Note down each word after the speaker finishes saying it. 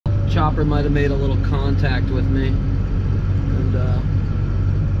chopper might have made a little contact with me, and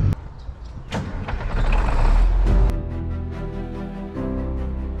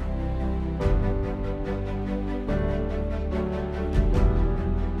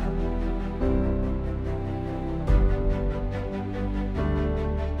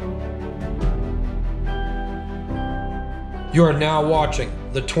You are now watching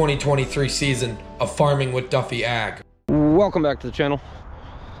the 2023 season of Farming with Duffy Ag. welcome back to the channel.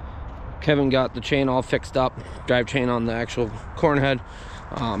 Kevin got the chain all fixed up, drive chain on the actual corn head,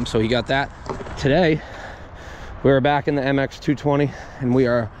 so he got that. Today we're back in the MX 220 and we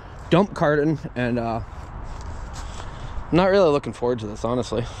are dump carting, and I'm not really looking forward to this,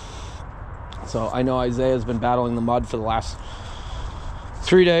 honestly. So I know Isaiah's been battling the mud for the last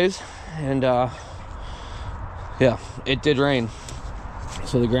 3 days, and yeah, it did rain,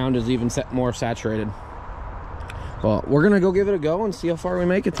 so the ground is even more saturated. Well, we're gonna go give it a go and see how far we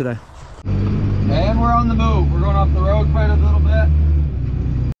make it today. And we're on the move. We're going off the road quite a little bit.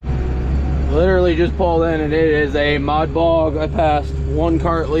 Literally just pulled in and it is a mud bog. I passed one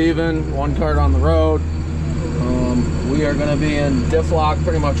cart leaving, one cart on the road. We are gonna be in diff lock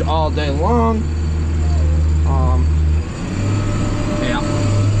pretty much all day long. Yeah,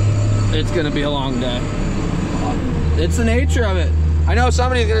 it's gonna be a long day. It's the nature of it. I know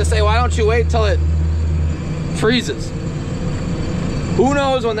somebody's gonna say, why don't you wait till it freezes? Who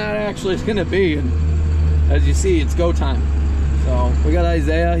knows when that actually is gonna be? And as you see, it's go time. So we got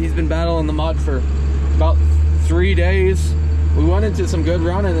Isaiah. He's been battling the mud for about 3 days. We went into some good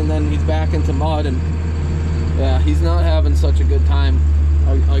running and then he's back into mud, and yeah, he's not having such a good time.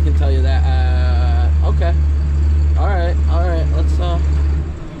 I can tell you that. Okay. All right.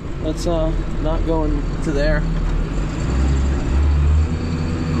 Let's not go into there.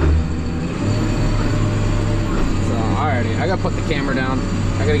 Alrighty, I gotta put the camera down.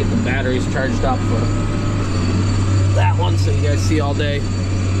 I gotta get the batteries charged up for that one so you guys see all day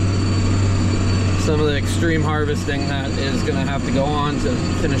some of the extreme harvesting that is gonna have to go on to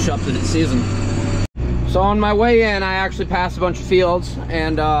finish up the season. So on my way in, I actually passed a bunch of fields,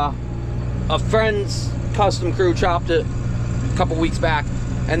 and a friend's custom crew chopped it a couple weeks back,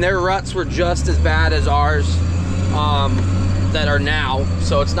 and their ruts were just as bad as ours that are now.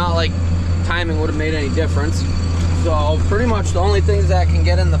 So it's not like timing would have made any difference. So pretty much the only things that can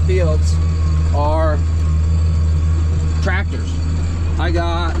get in the fields are tractors. I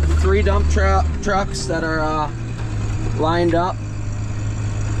got 3 dump trucks that are lined up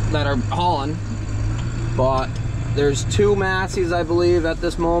that are hauling, but there's 2 Massies, I believe, at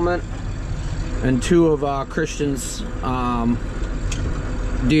this moment, and 2 of Christian's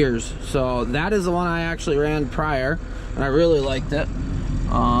Deers. So that is the one I actually ran prior, and I really liked it.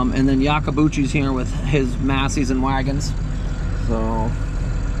 And then Yakabuchi's here with his Massies and wagons. So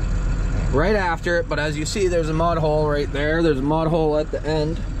right after it, but as you see, there's a mud hole right there. There's a mud hole at the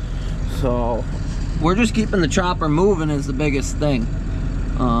end. So we're just keeping the chopper moving is the biggest thing.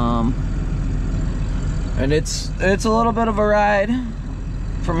 And it's a little bit of a ride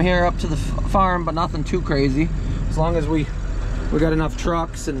from here up to the farm, but nothing too crazy. As long as we got enough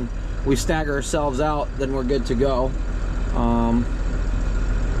trucks and we stagger ourselves out, then we're good to go.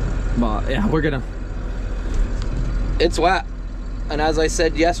 But yeah, it's wet, and as I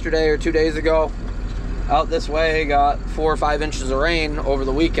said yesterday or 2 days ago, out this way got 4 or 5 inches of rain over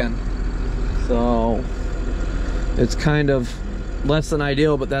the weekend, so it's kind of less than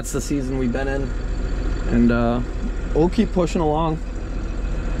ideal, but that's the season we've been in, and we'll keep pushing along.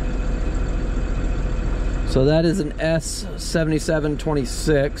 So that is an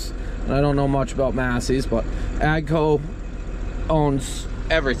S7726, and I don't know much about Massies, but Agco owns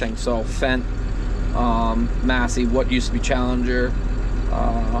everything. So Fent, Massey, what used to be Challenger,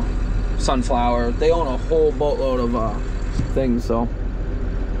 Sunflower, they own a whole boatload of things, so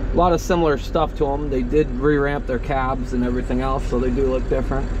a lot of similar stuff to them. They did re-ramp their cabs and everything else, so they do look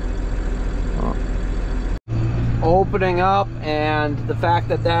different. Opening up, and the fact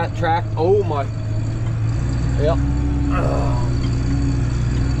that track, oh my, yep,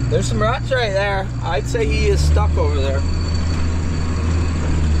 there's some ruts right there. I'd say he is stuck over there.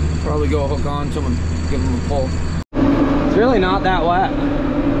 Probably go hook on to him and give him a pull. It's really not that wet.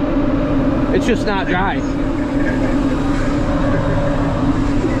 It's just not dry.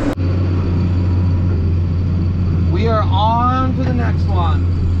 We are on to the next one.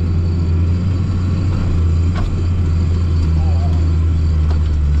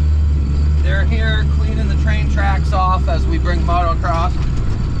 They're here cleaning the train tracks off as we bring mud across.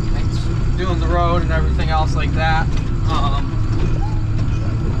 It's doing the road and everything else like that.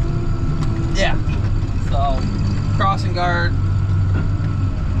 Yeah, so crossing guard,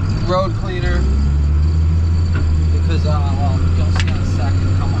 road cleaner because, well, you'll see in a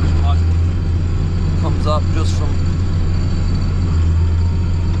second how much mud comes up just from.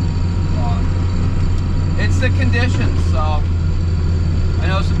 It's the conditions, so I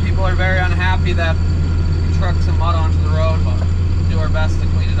know some people are very unhappy that we truck some mud onto the road, but we'll do our best to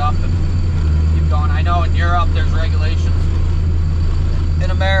clean it up and keep going. I know in Europe there's regulations.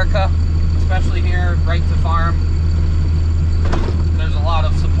 In America, especially here, right to farm, there's a lot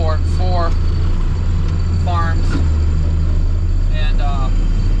of support for farms, and a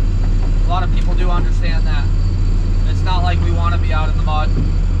lot of people do understand that. It's not like we want to be out in the mud.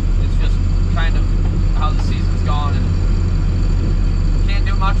 It's just kind of how the season's gone, and can't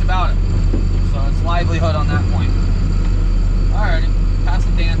do much about it. So it's livelihood on that point. Alrighty, past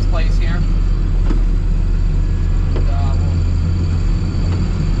the Dan's place here. And,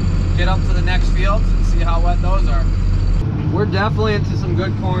 we'll get up to the next fields and see how wet those are. We're definitely into some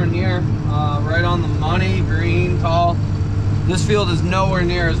good corn here. Right on the money, green, tall. This field is nowhere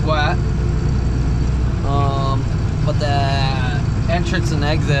near as wet. But the entrance and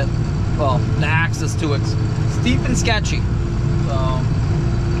exit, well, the access to it's steep and sketchy. So,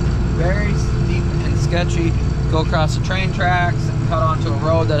 very steep and sketchy. Go across the train tracks and cut onto a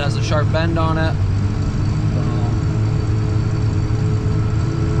road that has a sharp bend on it. So,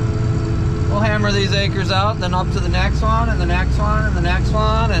 we'll hammer these acres out, then up to the next one, and the next one, and the next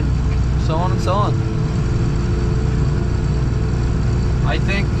one, and so on and so on. I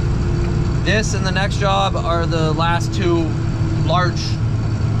think this and the next job are the last two large,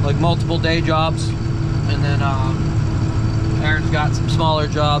 like multiple day jobs, and then Aaron's got some smaller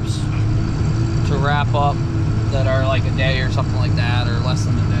jobs to wrap up that are like a day or something like that, or less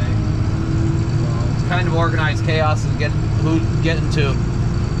than a day. So it's kind of organized chaos and who's getting to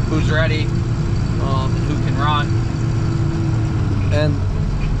who's ready, and who can run, and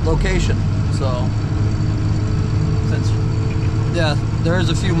location. So since, yeah, there is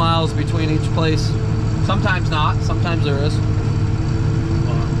a few miles between each place. Sometimes not, sometimes there is.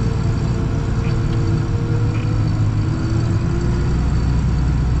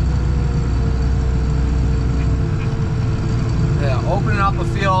 Yeah, opening up a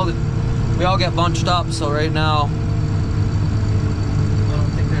field, we all get bunched up, so right now, I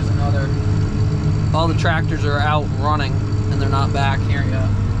don't think there's another. All the tractors are out running, and they're not back here yet.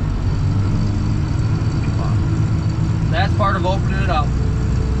 That's part of opening it up.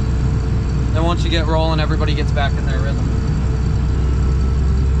 Then once you get rolling, everybody gets back in their rhythm.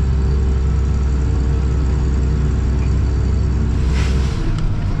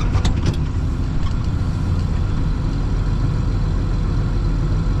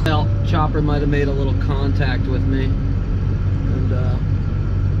 Well, chopper might have made a little contact with me, and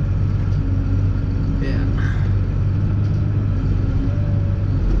yeah.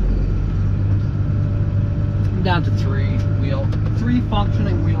 I'm down to three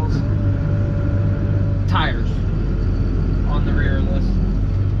functioning wheels, tires on the rear of this.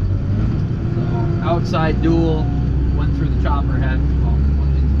 So outside dual went through the chopper head, well,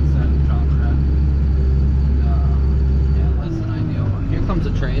 went into the side of the chopper head. And, yeah, less than ideal. But here comes a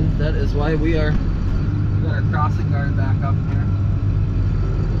train. That is why we got our crossing guard back up here.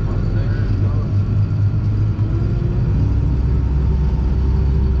 There it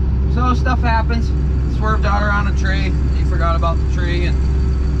goes. So stuff happens. Swerved out around a tree. He forgot about the tree, and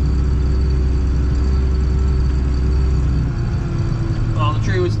well, the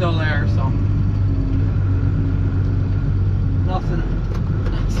tree was still there, so nothing.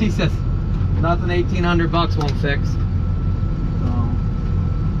 He says nothing 1,800 bucks won't fix. So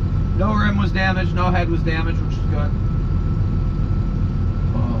no rim was damaged, no head was damaged, which is good.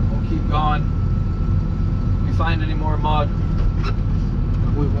 We'll keep going. If we find any more mud,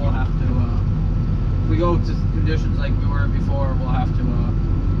 we will have to. If we go to conditions like we were before, we'll have to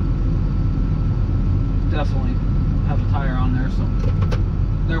definitely have a tire on there, so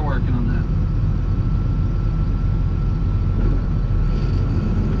they're working on that.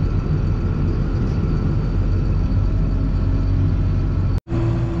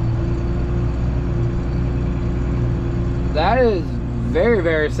 That is very,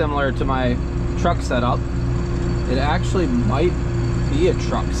 very similar to my truck setup. It actually might be a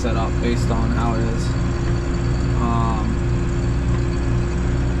truck setup based on how it is,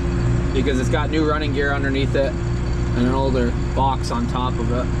 because it's got new running gear underneath it and an older box on top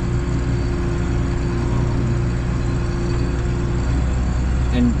of it,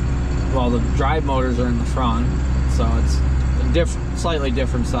 and well, the drive motors are in the front, so it's a slightly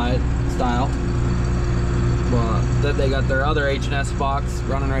different style. But then they got their other H&S box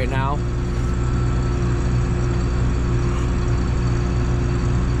running right now.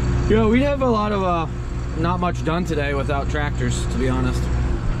 Yeah, we have a lot of not much done today without tractors, to be honest.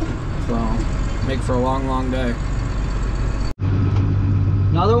 So make for a long day.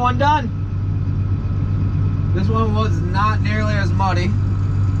 Another one done. This one was not nearly as muddy.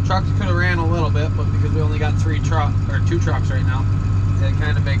 Trucks could have ran a little bit, but because we only got 2 trucks right now, it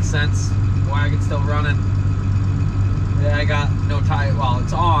kind of makes sense. The wagon's still running. Yeah, I got no tire. Well,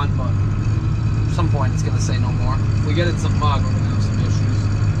 it's on, but at some point it's gonna say no more. If we get in some mud, we're gonna have some issues.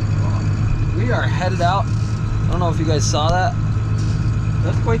 Well, we are headed out. I don't know if you guys saw that.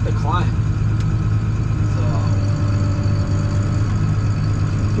 That's quite the climb. So,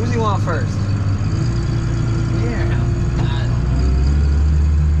 who's he want first? Yeah.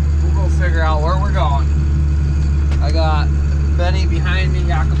 We'll go figure out where we're going. I got Benny behind me,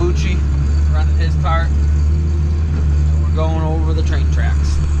 Yakabuchi, running his cart. And we're going over the train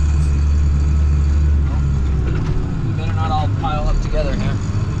tracks. We better not all pile up together here.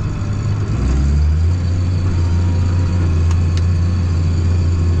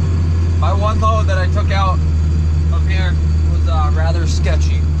 My one load that I took out of here was rather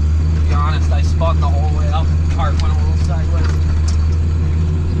sketchy. To be honest, I spun the whole way up and the cart went a little sideways.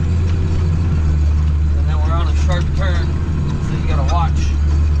 And then we're on a sharp turn, so you gotta watch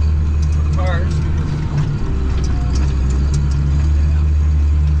for the cars.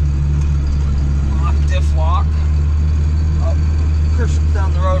 Lock, diff lock. Oh, Christian's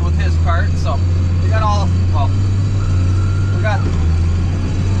down the road with his cart, so we got all, well, we got, I'm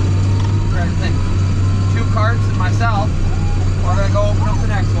trying to think, 2 carts and myself. We're gonna go open up the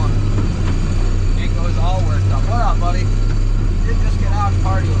next one. Nico's all worked up. What up, buddy? You did just get out and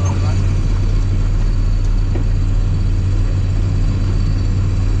party a little bit.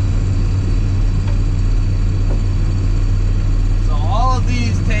 So all of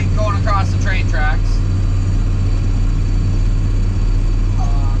these take going across the train tracks.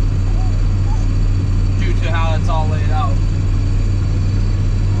 Due to how it's all laid out.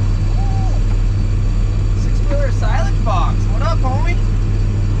 6-wheeler silage box. What up, homie?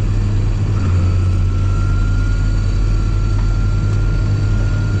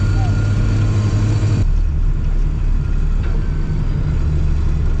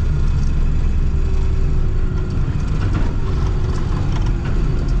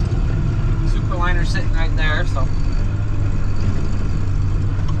 Superliner sitting right there, so.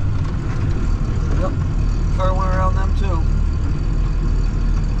 Yep. Car went around them too.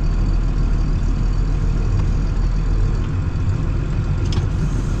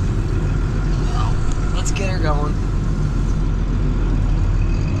 Let's get her going.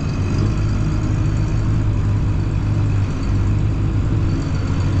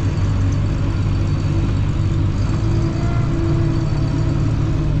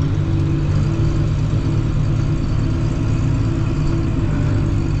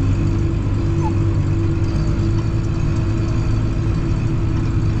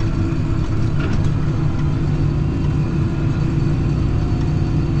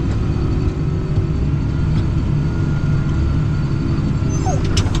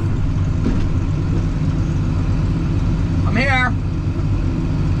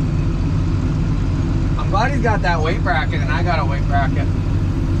 He's got that weight bracket and I got a weight bracket.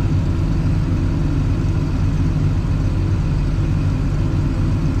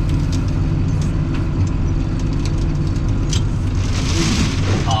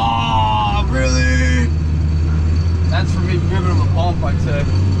 Oh, really? That's for me giving him a pump, I'd say.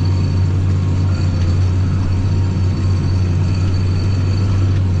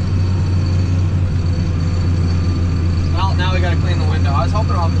 Well, now we gotta clean the window. I was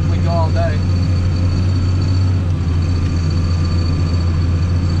hoping we'd go all day.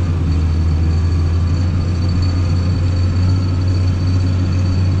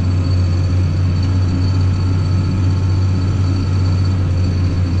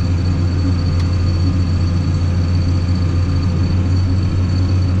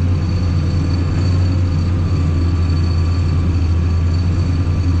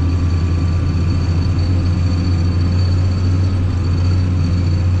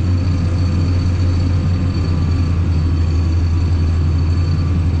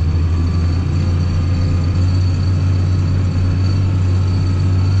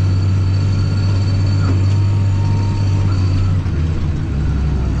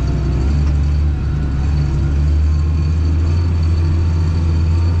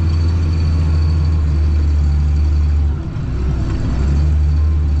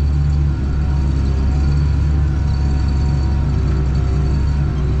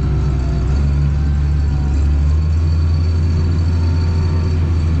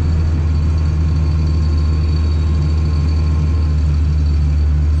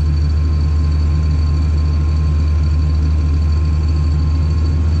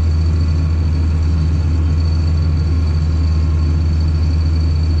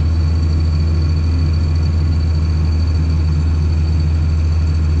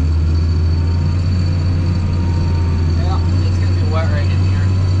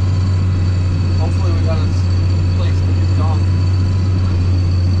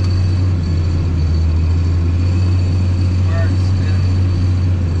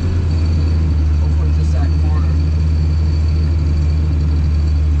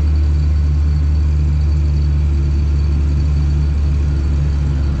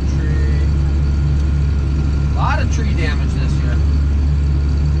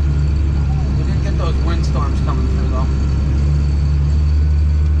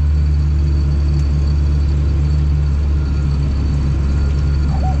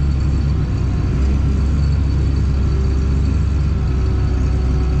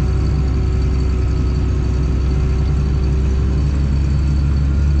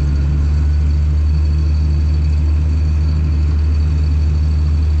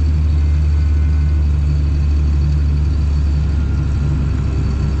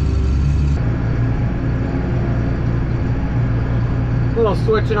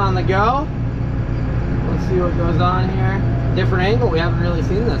 switching on the go. Let's see what goes on here. Different angle, we haven't really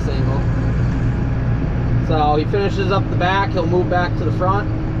seen this angle. So he finishes up the back, he'll move back to the front,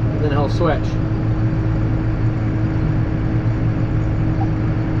 and then he'll switch.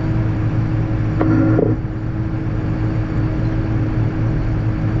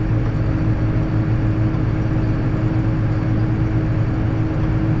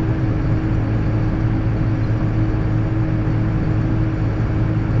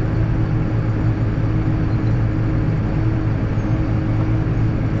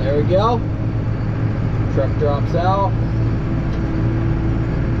 There we go. Truck drops out.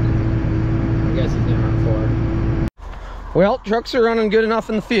 I guess he's gonna run forward. Well, trucks are running good enough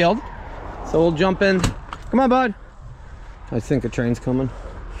in the field, so we'll jump in. Come on, bud. I think a train's coming.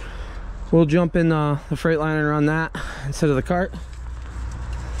 We'll jump in the Freightliner and run that instead of the cart.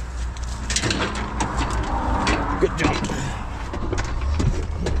 Good jump.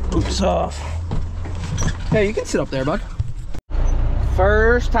 Boots off. Hey, you can sit up there, bud.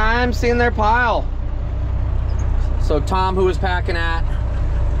 First time seeing their pile. So Tom, who was packing at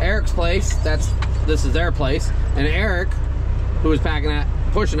Eric's place, this is their place, and Eric, who was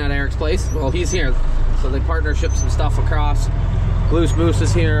pushing at Eric's place, well, he's here. So they partnership some stuff across. Loose Moose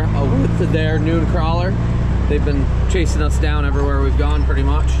is here with their noon crawler. They've been chasing us down everywhere we've gone, pretty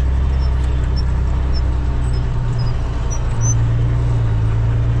much.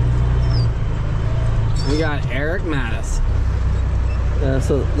 We got Eric Mattis.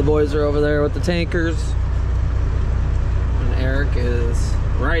 So the boys are over there with the tankers, and Eric is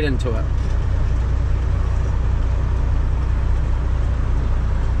right into it.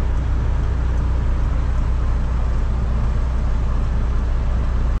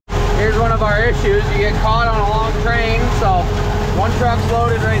 Here's one of our issues. You get caught on a long train, so one truck's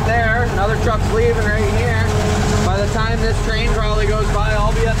loaded right there, another truck's leaving right here. By the time this train probably goes by,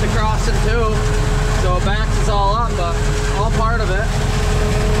 I'll be at the crossing too. So it backs us all up, but all part of it.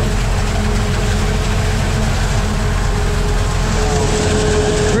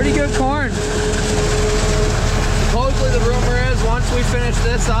 Pretty good corn. Supposedly the rumor is once we finish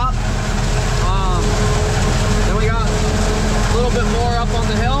this up, then we got a little bit more up on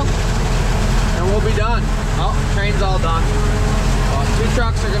the hill and we'll be done. Oh, train's all done. Two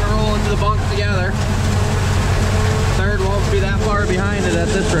trucks are gonna roll into the bunk together. Third won't be that far behind it at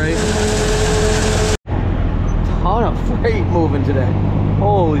this rate. Ton of freight moving today.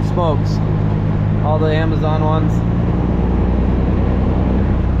 Holy smokes. All the Amazon ones.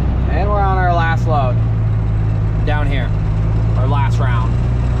 And we're on our last load. Down here. Our last round.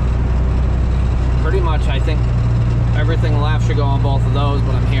 Pretty much, I think everything left should go on both of those,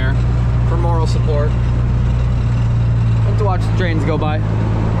 but I'm here for moral support. And to watch the trains go by.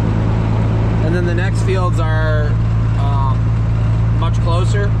 And then the next fields are much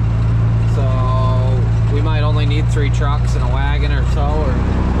closer. So we might only need 3 trucks and a wagon or so, or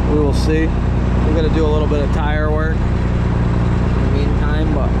we will see. We're gonna do a little bit of tire work in the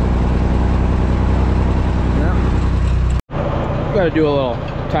meantime, but yeah. We've got to do a little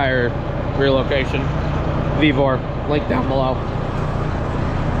tire relocation. Vevor, link down below.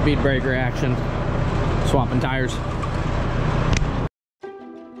 Bead breaker action. Swapping tires.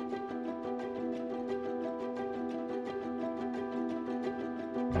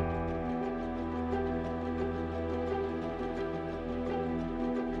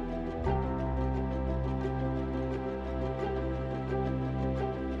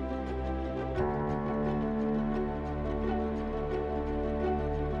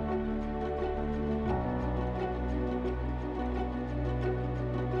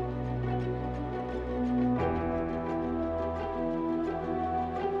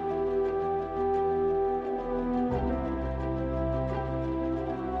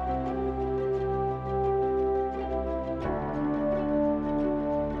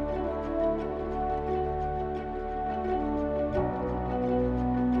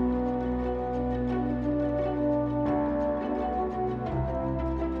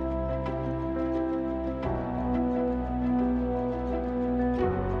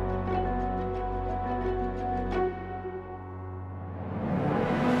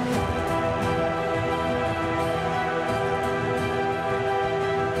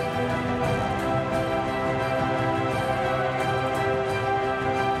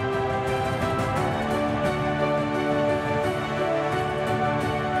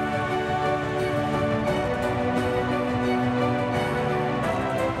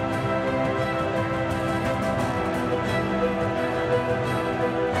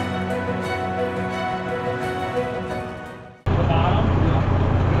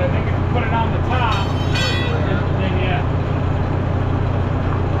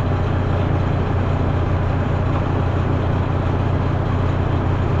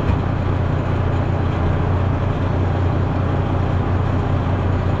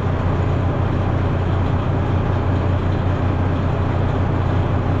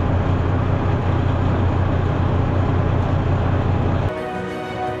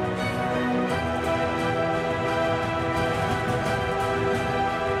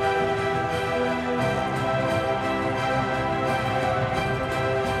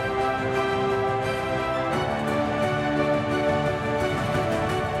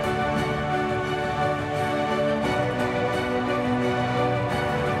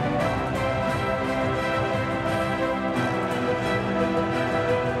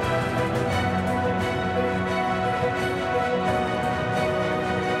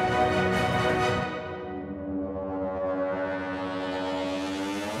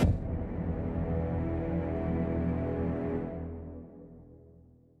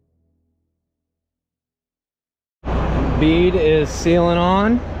 bead is sealing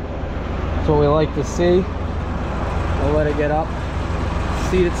on. That's what we like to see. We'll let it get up,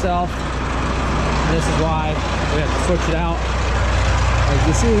 seat itself. And this is why we have to switch it out. As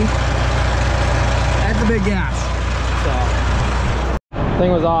you see, that's a big gas. So,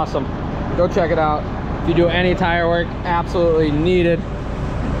 thing was awesome. Go check it out. If you do any tire work, absolutely needed.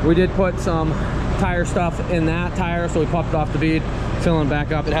 We did put some tire stuff in that tire, so we popped it off the bead, filling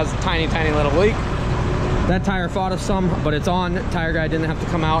back up. It has a tiny, tiny little leak. That tire fought us some, but it's on. Tire guy didn't have to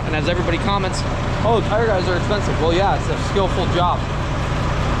come out. And as everybody comments, oh, tire guys are expensive. Well, yeah, it's a skillful job.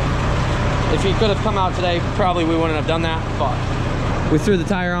 If he could have come out today, probably we wouldn't have done that, but we threw the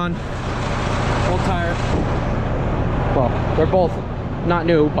tire on. Old tire. Well, they're both not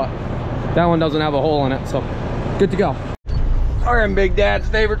new, but that one doesn't have a hole in it, so good to go. We're in Big Dad's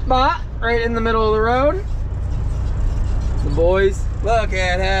favorite spot, right in the middle of the road. The boys, look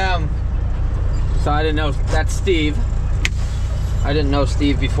at him. So I didn't know, that's Steve. I didn't know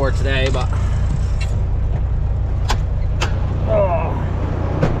Steve before today, but oh,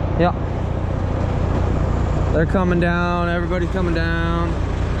 yeah. They're coming down, everybody's coming down.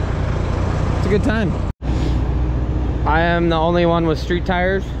 It's a good time. I am the only one with street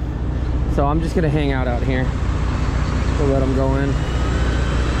tires, so I'm just gonna hang out here. We'll let them go in.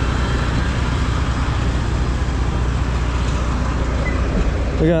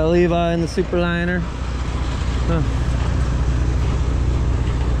 We got Levi in the Superliner. Huh.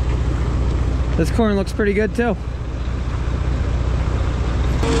 This corn looks pretty good too.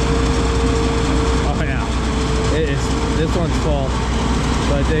 Oh yeah, it is. This one's full,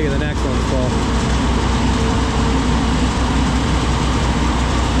 but I think the next one's full.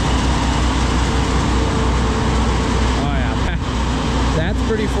 That's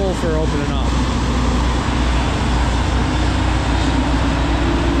pretty full for opening up.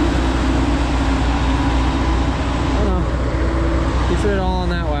 Oh no. You fit it all on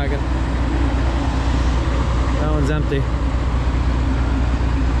that wagon. That one's empty.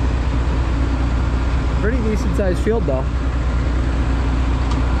 Pretty decent sized field though.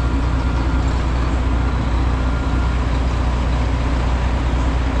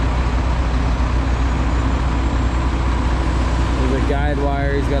 Guide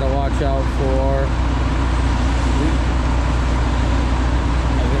wire he's got to watch out for.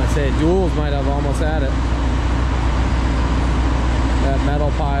 I was gonna say duals might have almost had it. That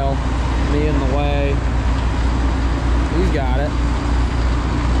metal pile, me in the way. He's got it.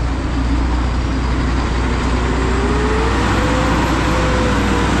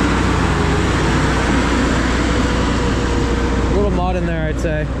 A little mud in there, I'd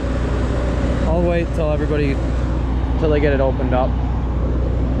say. I'll wait till everybody until they get it opened up.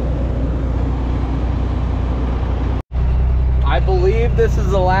 I believe this is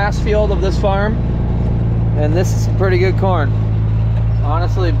the last field of this farm, and this is some pretty good corn.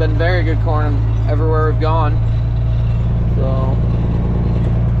 Honestly, been very good corn everywhere we've gone. So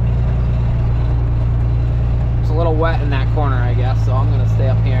it's a little wet in that corner, I guess, so I'm gonna stay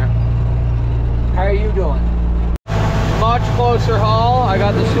up here. How are you doing? Much closer haul. I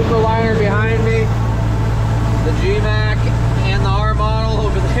got the Superliner behind me, the G-Mac and the R model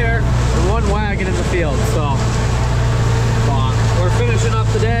over there, and one wagon in the field. So we're finishing up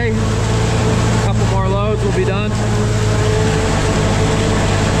the day. A couple more loads will be done.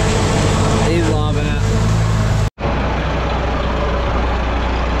 He's loving it.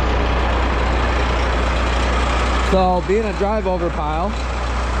 So being a drive over pile,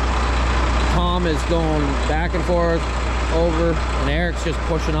 Tom is going back and forth over, and Eric's just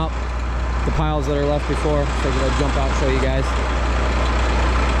pushing up the piles that are left before. Figured I'd jump out and show you guys.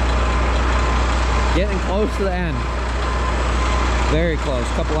 Getting close to the end. Very close.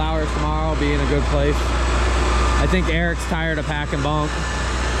 Couple hours tomorrow, be in a good place. I think Eric's tired of packing bunk.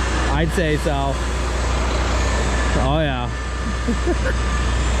 I'd say so. Oh yeah.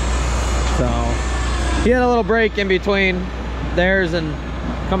 So he had a little break in between theirs and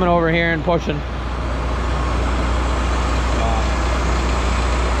coming over here and pushing.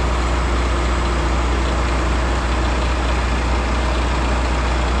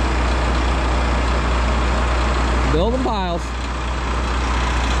 Building piles.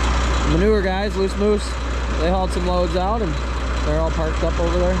 Manure guys, Loose Moose, they hauled some loads out and they're all parked up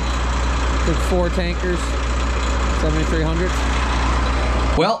over there. Took 4 tankers, 7300s.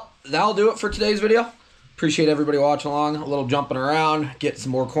 Well, that'll do it for today's video. Appreciate everybody watching along. A little jumping around, get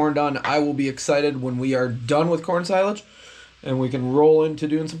some more corn done. I will be excited when we are done with corn silage and we can roll into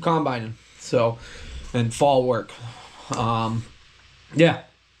doing some combining. So, and fall work. Yeah,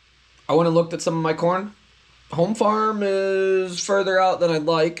 I went and looked at some of my corn. Home farm is further out than I'd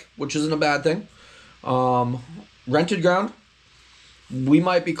like, which isn't a bad thing. rented ground, we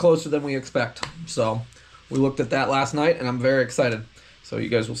might be closer than we expect. So we looked at that last night, and I'm very excited. So you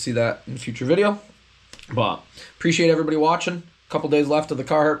guys will see that in a future video. But appreciate everybody watching. A couple days left of the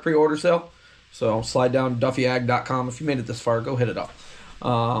Carhartt pre-order sale. So slide down to duffyag.com. If you made it this far, go hit it up.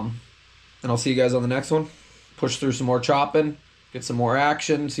 And I'll see you guys on the next one. Push through some more chopping, get some more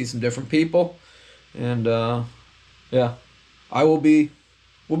action, see some different people. And yeah, we'll be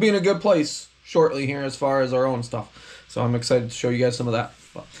in a good place shortly here as far as our own stuff. So I'm excited to show you guys some of that.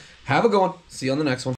 But have a good one. See you on the next one.